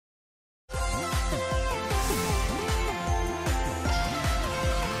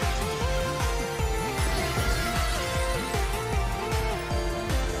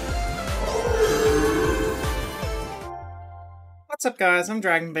What's up, guys? I'm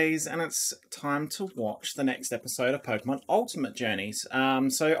DragonBeaz, and it's time to watch the next episode of Pokemon Ultimate Journeys.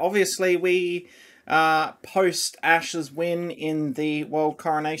 So obviously we post Ash's win in the World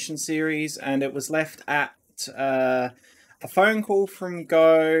Coronation Series, and it was left at a phone call from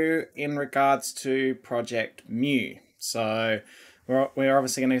Go in regards to Project Mew. So we're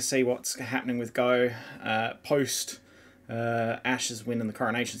obviously going to see what's happening with Go post Ash's win in the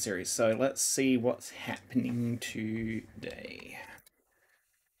Coronation Series. So let's see what's happening today.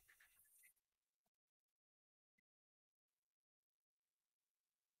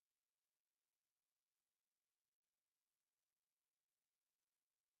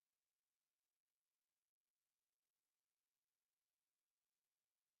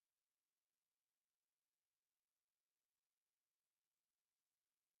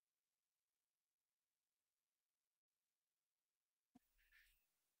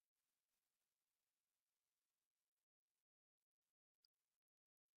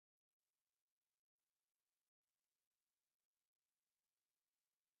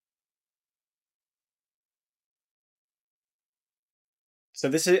 So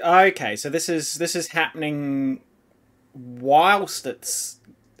this is okay. So this is happening whilst it's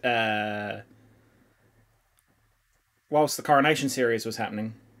whilst the Coronation Series was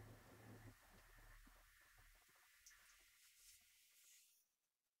happening.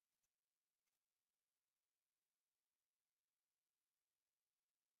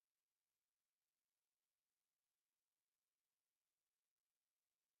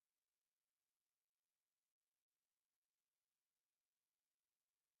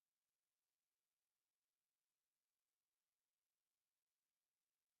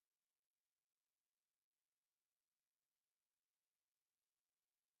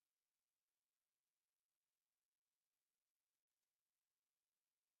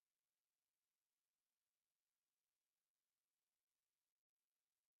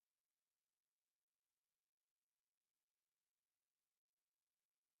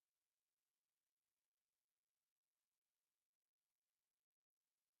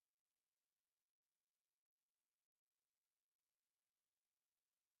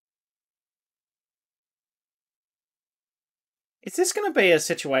 Is this going to be a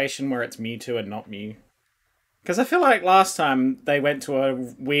situation where it's Mewtwo and not Mew? Because I feel like last time they went to a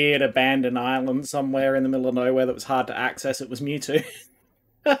weird abandoned island somewhere in the middle of nowhere that was hard to access. It was Mewtwo.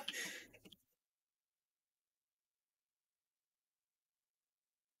 I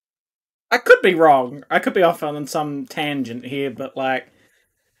could be wrong. I could be off on some tangent here, but like,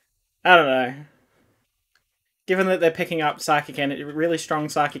 I don't know. Given that they're picking up psychic energy, really strong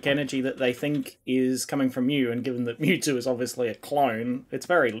psychic energy that they think is coming from Mew, and given that Mewtwo is obviously a clone, it's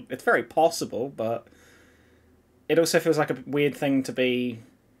very possible. But it also feels like a weird thing to be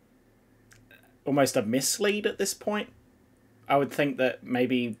almost a mislead at this point. I would think that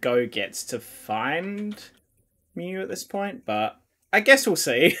maybe Go gets to find Mew at this point, but I guess we'll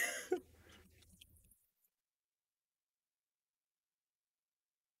see.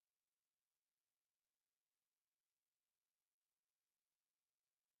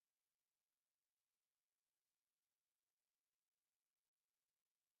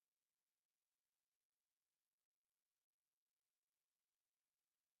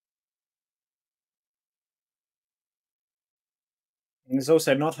 There's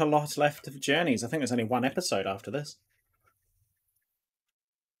also not a lot left of Journeys. I think there's only one episode after this.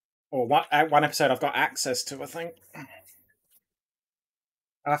 Or one episode I've got access to, I think.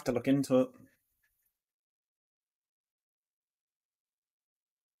 I'll have to look into it.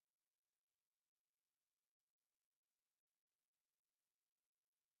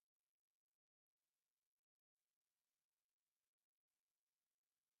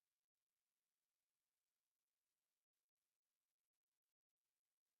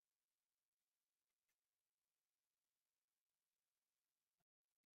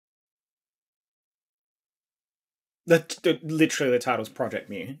 Literally, the title's Project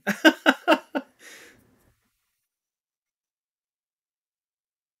Mew.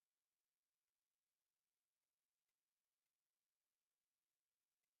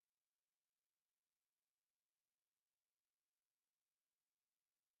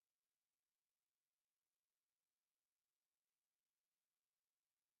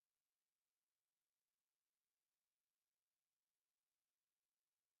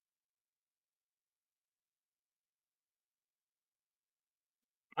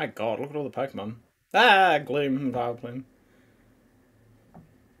 My god, look at all the Pokemon. Ah, Gloom and Vileplume.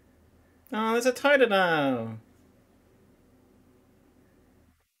 Oh, there's a Totodile.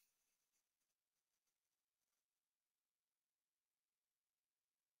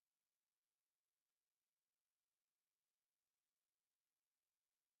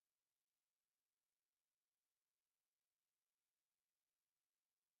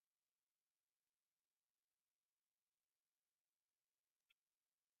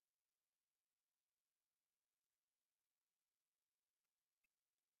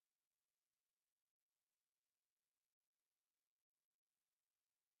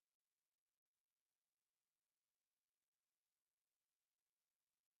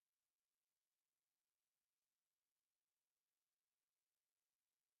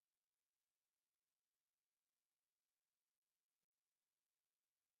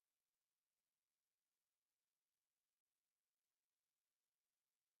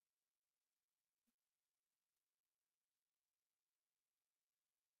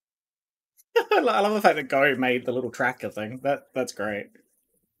 I love the fact that Go made the little tracker thing. That's great.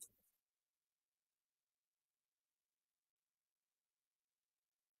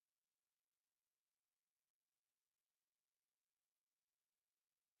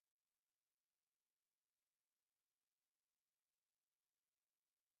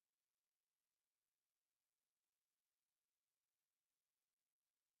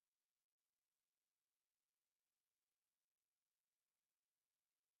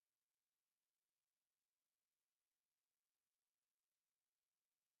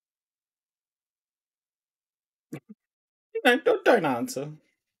 No, don't answer.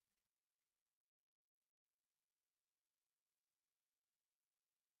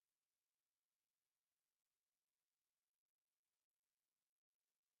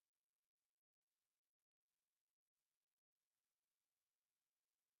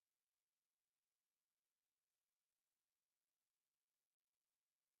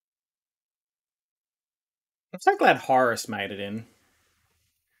 I'm so glad Horace made it in.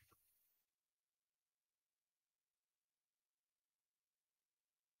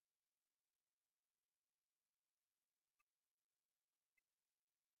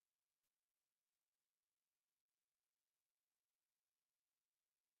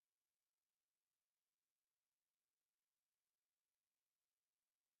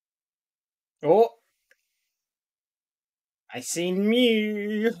 Oh, I seen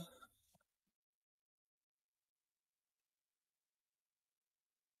Mew.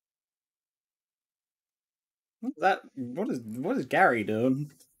 What is Gary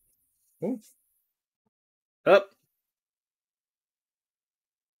doing? Oh, up.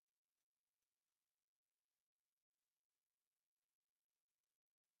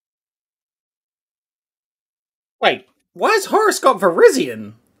 Wait, why has Horace got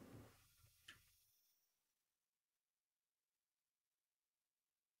Verizion?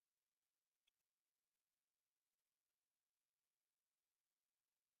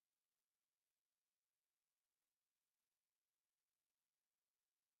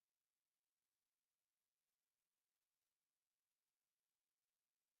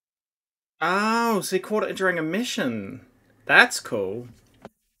 Oh, so he caught it during a mission. That's cool.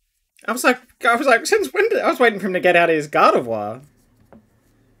 Since when did I was waiting for him to get out of his Gardevoir?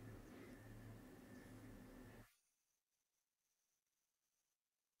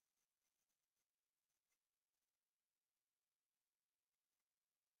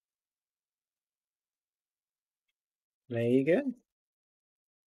 There you go.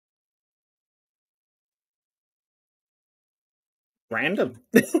 Random.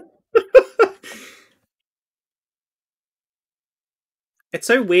 It's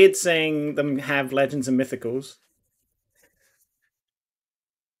so weird seeing them have legends and mythicals.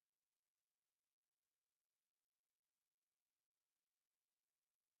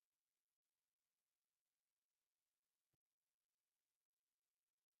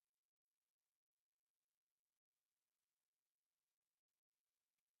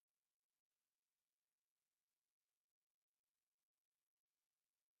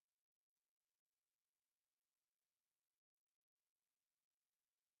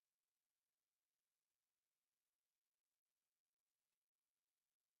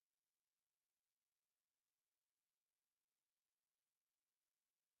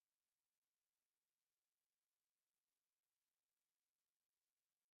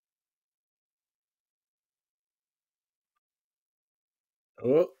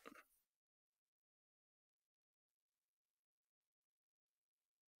 Oh,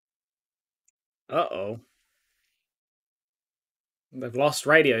 uh-oh. They've lost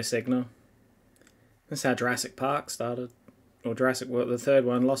radio signal. That's how Jurassic Park started. Or Jurassic World, the third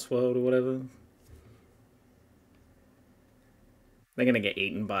one, Lost World or whatever. They're gonna get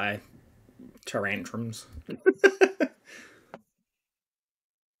eaten by tarantrums.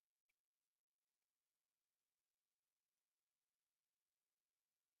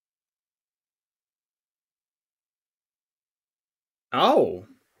 Oh.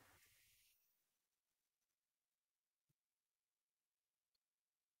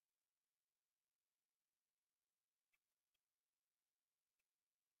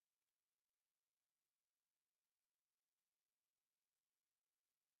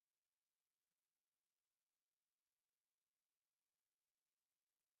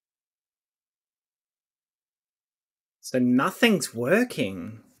 So nothing's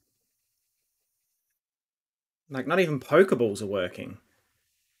working. Like, not even Pokeballs are working.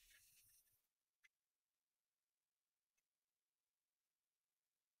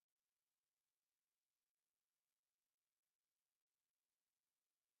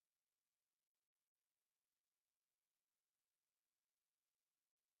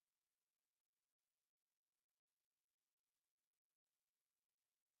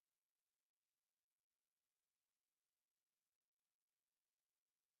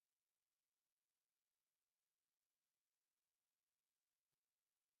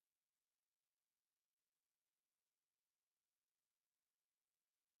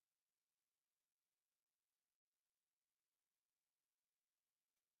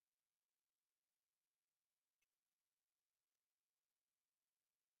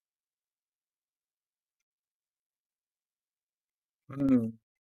 Mm.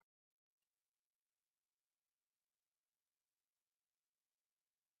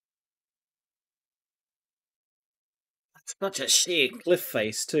 That's such a sheer cliff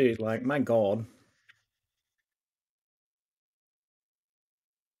face too. Like my god.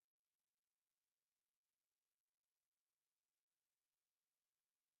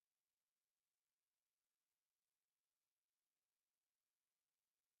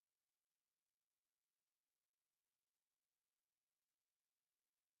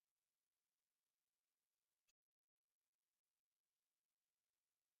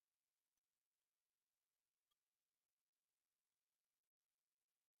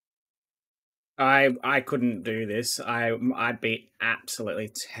 I couldn't do this. I'd be absolutely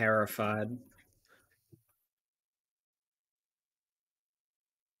terrified.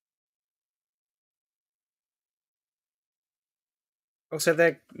 Also,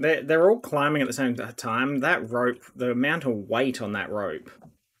 they're all climbing at the same time. That rope, the amount of weight on that rope.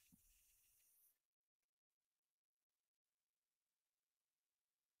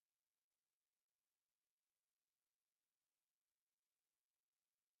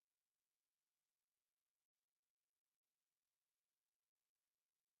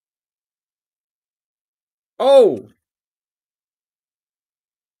 Oh,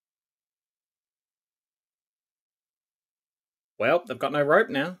 well, they've got no rope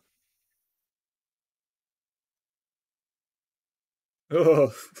now.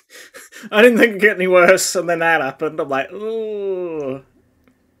 Oh, I didn't think it'd get any worse, and then that happened. I'm like, oh,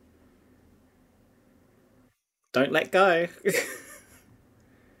 don't let go.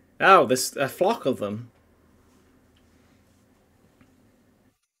 Oh, there's a flock of them.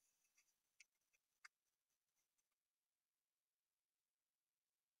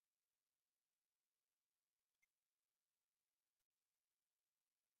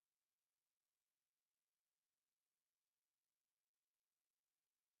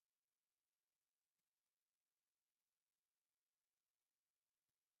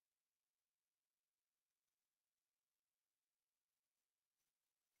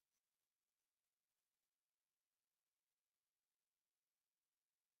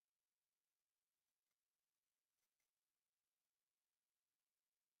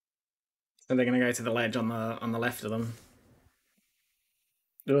 So they're gonna go to the ledge on the left of them.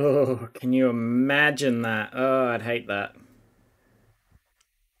 Oh, can you imagine that? Oh, I'd hate that.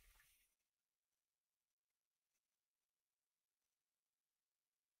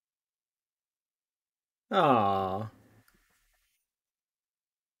 Ah.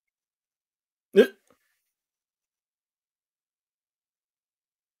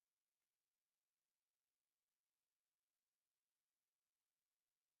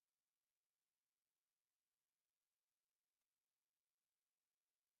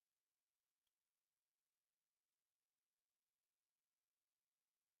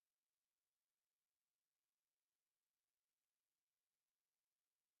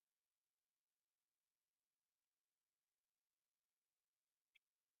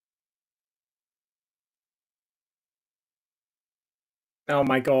 Oh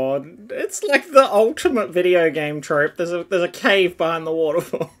my god. It's like the ultimate video game trope. There's a cave behind the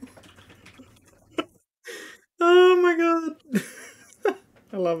waterfall. Oh my god.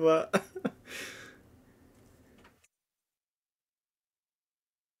 I love that.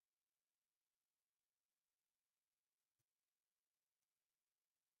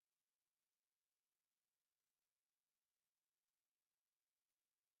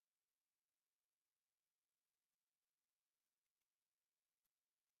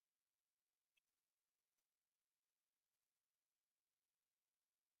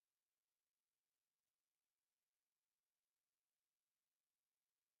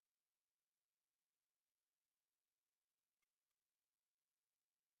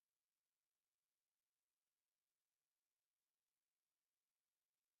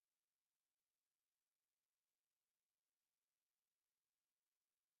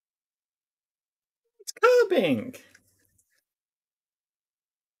 It's curbing.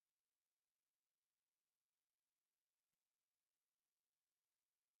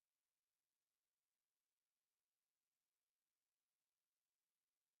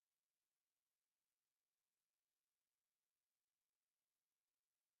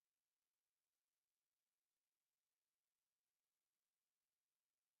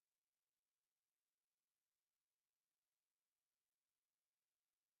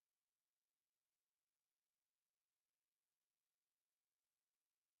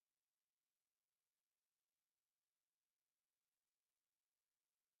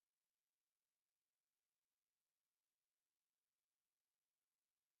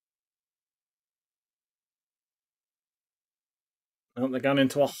 Oh, they're going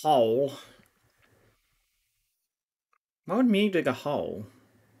into a hole. Why would Mew dig a hole?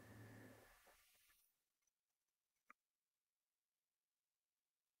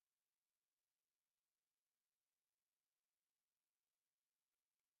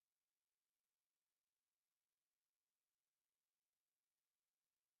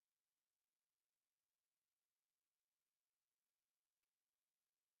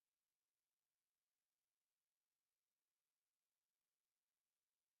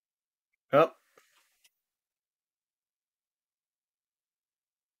 Oh.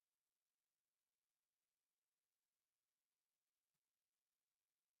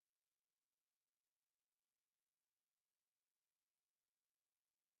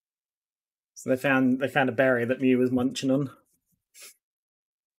 So they found a berry that Mew was munching on.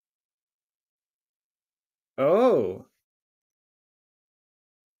 Oh.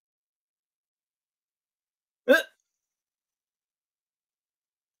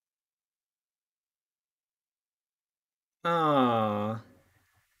 Ah.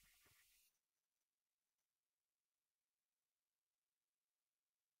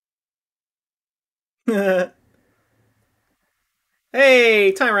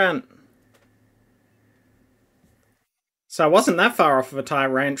 Hey, Tyrant! So I wasn't that far off of a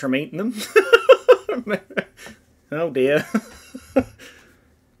Tyrant from eating them. Oh dear.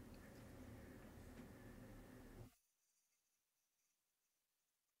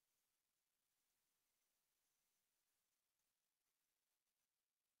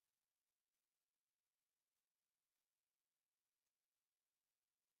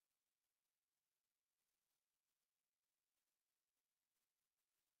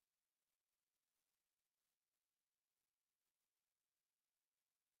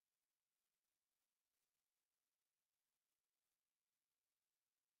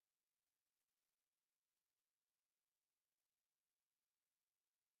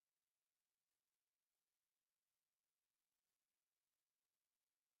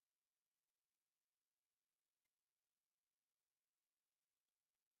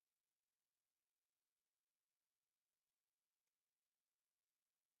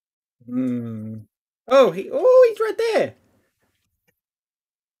 Hmm. Oh, he's right there.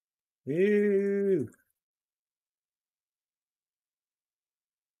 Ooh.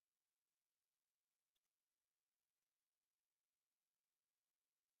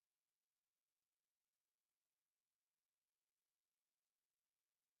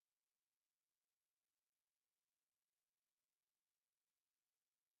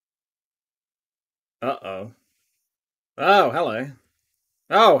 Uh-oh. Oh, hello.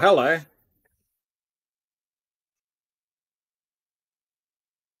 Oh, hello.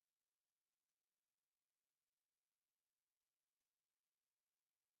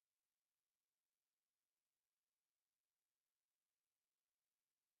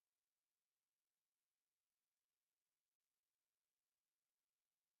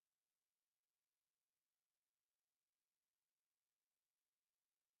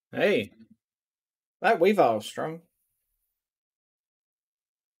 Hey, that Weavile's strong.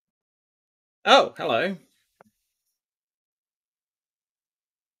 Oh, hello.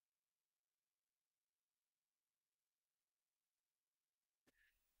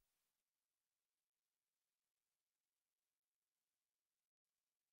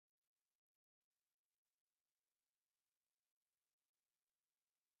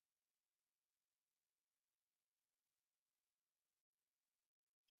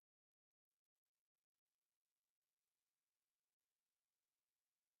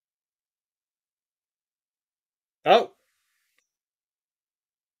 Oh.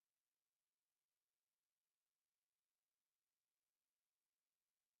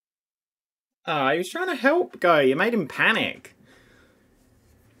 Ah, he was trying to help Guy. You made him panic.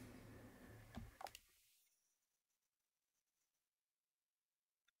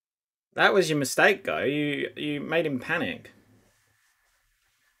 That was your mistake, Guy. You made him panic.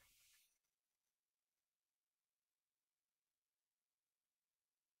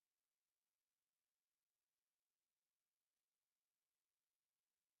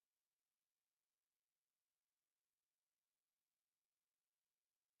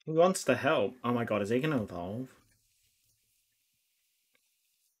 He wants to help. Oh my god, is he gonna evolve?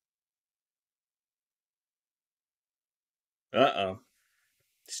 Uh-oh.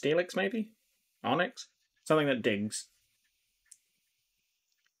 Steelix, maybe? Onyx? Something that digs.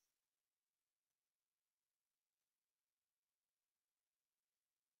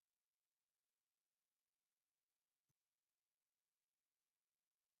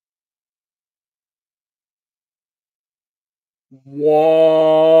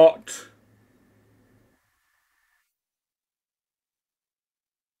 What?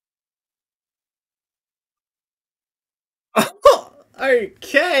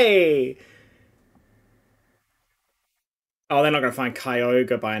 Okay. Oh, they're not going to find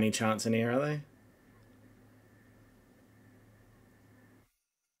Kyogre by any chance in here, are they?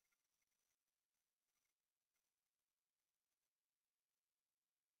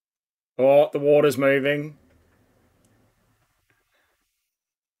 Oh, the water's moving.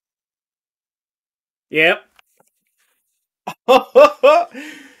 Yep. Well,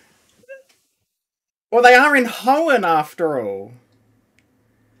 they are in Hoenn after all.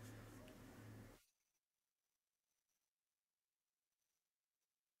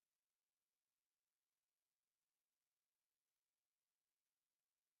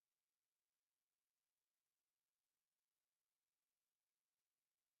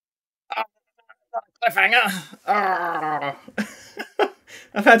 Cliffhanger. Oh.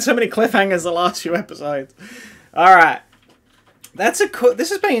 I've had so many cliffhangers the last few episodes. All right. That's a cool.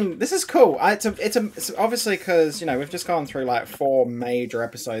 This is cool. It's obviously because we've just gone through like 4 major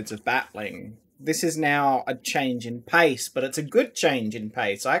episodes of battling. This is now a change in pace, but it's a good change in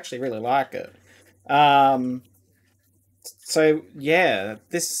pace. I actually really like it. Um, so yeah,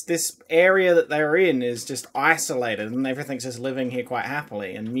 this area that they're in is just isolated, and everything's just living here quite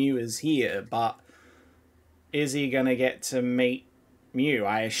happily. And Mew is here, but is he gonna get to meet Mew?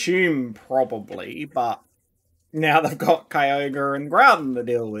 I assume probably, but now they've got Kyogre and Groudon to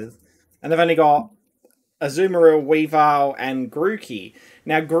deal with. And they've only got Azumarill, Weavile, and Grookey.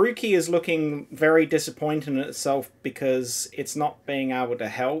 Now, Grookey is looking very disappointed in itself because it's not being able to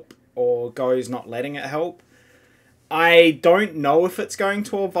help, or Go's not letting it help. I don't know if it's going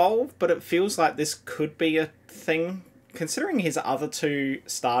to evolve, but it feels like this could be a thing. Considering his other 2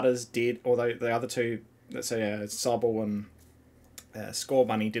 starters did, although the other 2, let's say Sobble and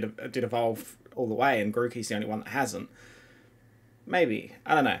Scorbunny did evolve all the way, and Grookey's the only one that hasn't. Maybe.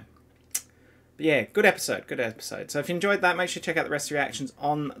 I don't know. But yeah, good episode. Good episode. So if you enjoyed that, make sure to check out the rest of the reactions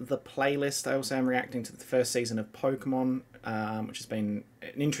on the playlist. I also am reacting to the first season of Pokemon, which has been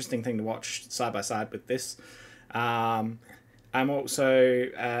an interesting thing to watch side by side with this. I'm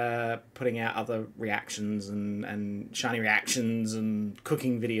also putting out other reactions and shiny reactions and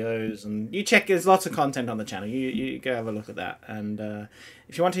cooking videos, and you check, there's lots of content on the channel. You go have a look at that, and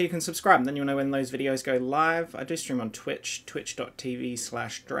if you want to, you can subscribe, then you'll know when those videos go live. I do stream on Twitch,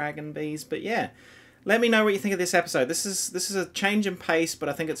 twitch.tv/DragonBeaz. But yeah, let me know what you think of this episode. This is a change in pace, but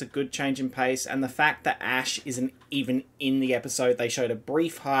I think it's a good change in pace, and the fact that Ash isn't even in the episode, they showed a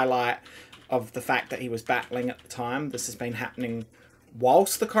brief highlight of the fact that he was battling at the time. This has been happening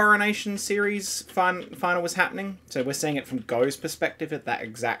whilst the Coronation series final was happening. So we're seeing it from Go's perspective at that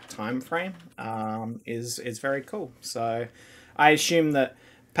exact time frame. Is very cool. So I assume that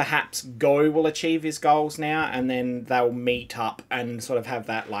perhaps Go will achieve his goals now, and then they'll meet up and sort of have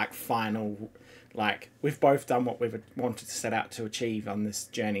that like final, like, we've both done what we've wanted to set out to achieve on this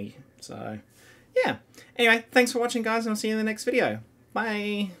journey. So yeah. Anyway, thanks for watching, guys, and I'll see you in the next video.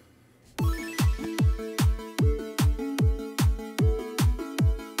 Bye.